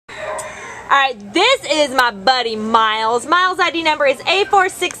Alright, this is my buddy Miles. Miles' ID number is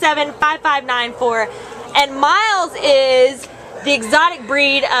A4675594, and Miles is the exotic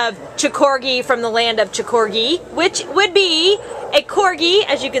breed of Corgi from the land of Corgi, which would be a Corgi,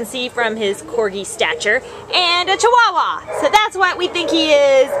 as you can see from his Corgi stature, and a Chihuahua. So that's what we think he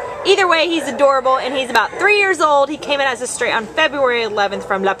is. Either way, he's adorable, and he's about 3 years old. He came in as a stray on February 11th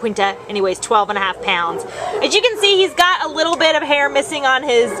from Puente, and he weighs 12.5 pounds. As you can see, he's got a little bit of hair missing on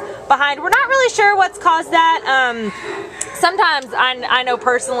his behind. We're not really sure what's caused that. Sometimes I know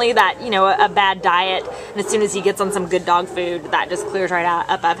personally that, you know, a bad diet, and as soon as he gets on some good dog food, that just clears right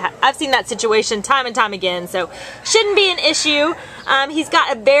up. I've seen that situation time and time again, so shouldn't be an issue. He's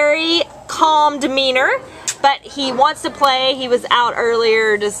got a very calm demeanor, but he wants to play. He was out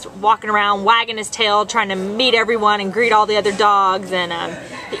earlier just walking around, wagging his tail, trying to meet everyone and greet all the other dogs, and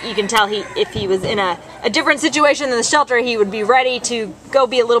you can tell if he was in a different situation than the shelter, he would be ready to go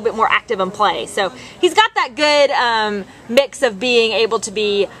be a little bit more active and play. So he's got that good mix of being able to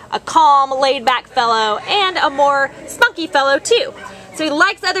be a calm, laid-back fellow and a more spunky fellow too. So he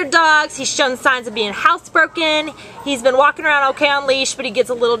likes other dogs. He's shown signs of being housebroken. He's been walking around okay on leash, but he gets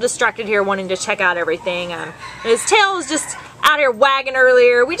a little distracted here wanting to check out everything. His tail was just out here wagging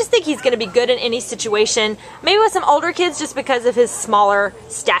earlier. We just think he's going to be good in any situation. Maybe with some older kids just because of his smaller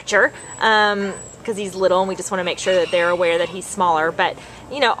stature. Because he's little and we just want to make sure that they're aware that he's smaller. But,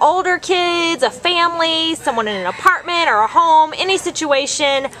 you know, older kids, a family, someone in an apartment or a home, any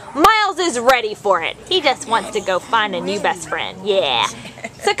situation, Miles is ready for it. He just wants to go find a new best friend. Yeah.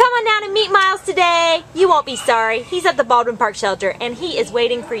 So come on down and meet Miles today. You won't be sorry. He's at the Baldwin Park Shelter and he is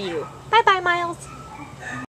waiting for you. Bye-bye, Miles.